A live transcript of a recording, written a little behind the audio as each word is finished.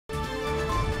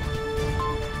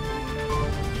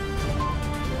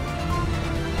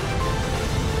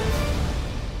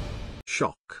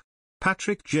shock.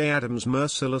 Patrick J. Adams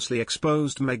mercilessly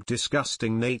exposed Meg's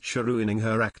disgusting nature, ruining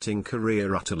her acting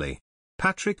career utterly.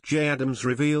 Patrick J. Adams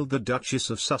revealed the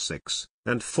Duchess of Sussex,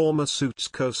 and former Suits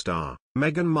co-star,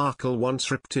 Meghan Markle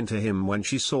once ripped into him when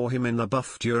she saw him in the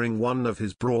buff during one of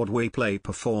his Broadway play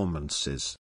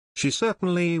performances. "She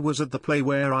certainly was at the play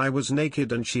where I was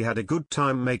naked and she had a good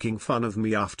time making fun of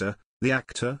me after," the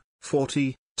actor,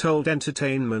 40, told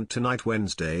Entertainment Tonight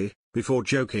Wednesday, before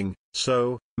joking,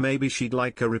 "So, maybe she'd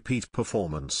like a repeat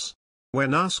performance."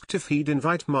 When asked if he'd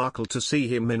invite Markle to see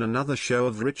him in another show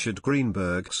of Richard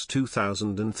Greenberg's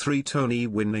 2003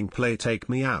 Tony-winning play Take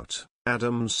Me Out,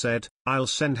 Adams said, "I'll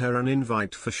send her an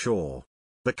invite for sure."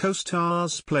 The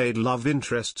co-stars played love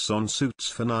interests on Suits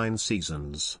for 9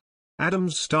 seasons.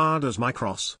 Adams starred as Mike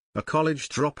Ross, a college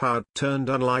dropout turned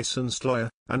unlicensed lawyer,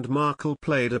 and Markle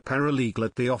played a paralegal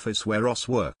at the office where Ross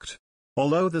worked.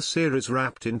 Although the series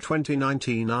wrapped in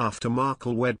 2019 after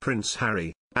Markle wed Prince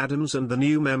Harry, Adams and the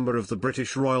new member of the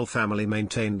British royal family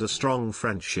maintained a strong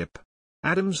friendship.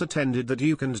 Adams attended the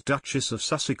Duke and Duchess of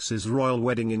Sussex's royal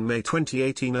wedding in May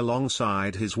 2018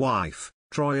 alongside his wife,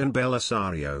 Troian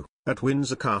Bellisario, at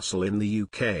Windsor Castle in the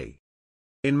UK.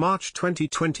 In March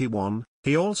 2021,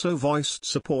 he also voiced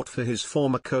support for his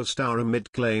former co-star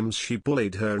amid claims she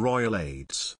bullied her royal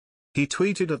aides. He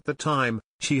tweeted at the time,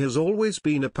 "She has always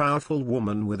been a powerful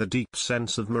woman with a deep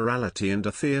sense of morality and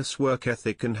a fierce work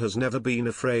ethic and has never been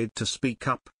afraid to speak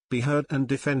up, be heard and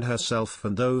defend herself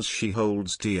and those she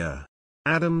holds dear."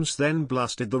 Adams then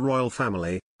blasted the royal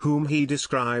family, whom he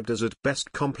described as at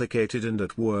best complicated and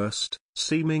at worst,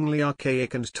 seemingly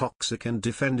archaic and toxic, and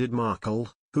defended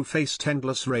Markle, who faced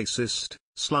endless racist,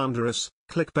 slanderous,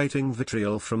 clickbaiting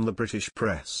vitriol from the British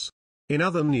press. In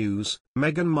other news,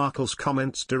 Meghan Markle's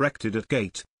comments directed at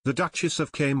Kate, the Duchess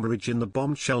of Cambridge, in the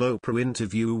bombshell Oprah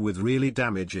interview were really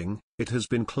damaging, it has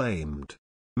been claimed.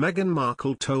 Meghan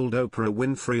Markle told Oprah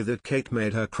Winfrey that Kate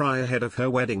made her cry ahead of her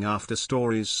wedding after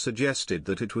stories suggested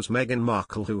that it was Meghan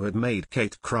Markle who had made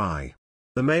Kate cry.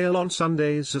 The Mail on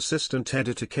Sunday's assistant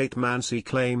editor Kate Mansi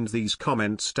claimed these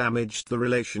comments damaged the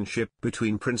relationship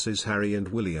between Princes Harry and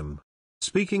William.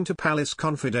 Speaking to Palace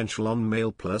Confidential on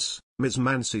Mail Plus, Ms.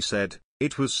 Mansi said,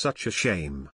 "It was such a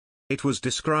shame. It was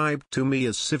described to me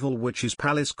as civil, which is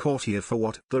palace courtier for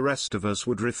what the rest of us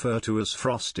would refer to as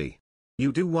frosty.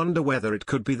 You do wonder whether it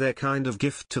could be their kind of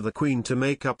gift to the Queen to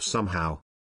make up somehow.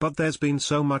 But there's been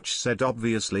so much said,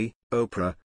 obviously,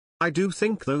 Oprah. I do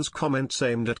think those comments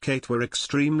aimed at Kate were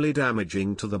extremely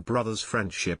damaging to the brothers'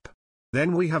 friendship.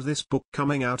 Then we have this book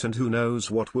coming out and who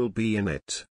knows what will be in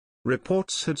it."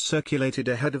 Reports had circulated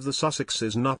ahead of the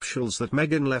Sussexes' nuptials that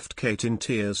Meghan left Kate in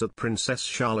tears at Princess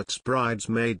Charlotte's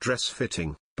bridesmaid dress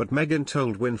fitting, but Meghan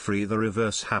told Winfrey the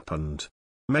reverse happened.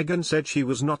 Meghan said she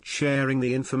was not sharing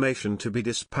the information to be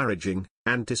disparaging,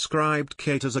 and described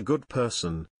Kate as a good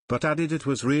person, but added it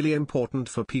was really important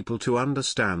for people to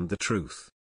understand the truth.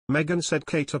 Meghan said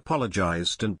Kate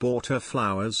apologized and bought her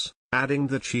flowers, adding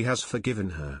that she has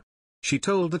forgiven her. She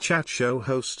told the chat show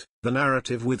host, "The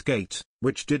narrative with Kate,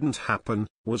 which didn't happen,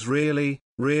 was really,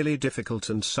 really difficult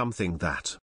and something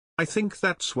that I think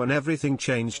that's when everything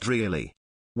changed really."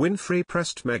 Winfrey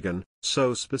pressed Meghan,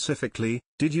 "So specifically,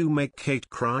 did you make Kate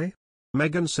cry?"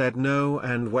 Meghan said no,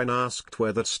 and when asked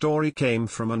where that story came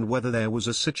from and whether there was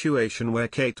a situation where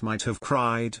Kate might have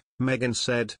cried, Meghan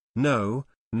said, No,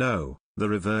 the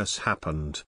reverse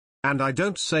happened. And I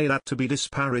don't say that to be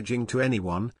disparaging to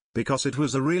anyone, because it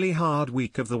was a really hard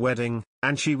week of the wedding,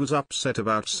 and she was upset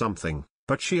about something,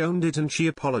 but she owned it and she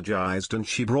apologized and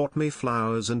she brought me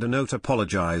flowers and a note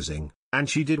apologizing, and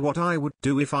she did what I would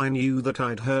do if I knew that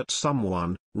I'd hurt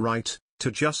someone, right,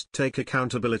 to just take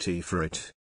accountability for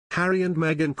it." Harry and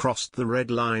Meghan crossed the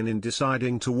red line in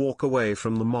deciding to walk away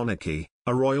from the monarchy,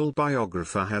 a royal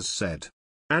biographer has said.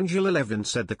 Angela Levin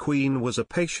said the Queen was a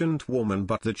patient woman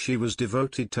but that she was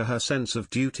devoted to her sense of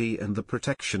duty and the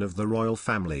protection of the royal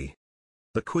family.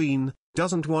 "The Queen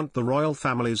doesn't want the royal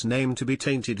family's name to be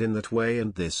tainted in that way,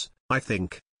 and this, I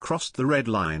think, crossed the red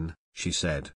line," she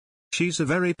said. "She's a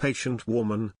very patient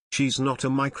woman, she's not a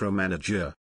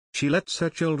micromanager. She lets her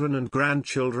children and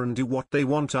grandchildren do what they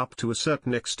want up to a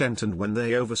certain extent, and when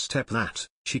they overstep that,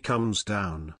 she comes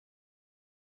down."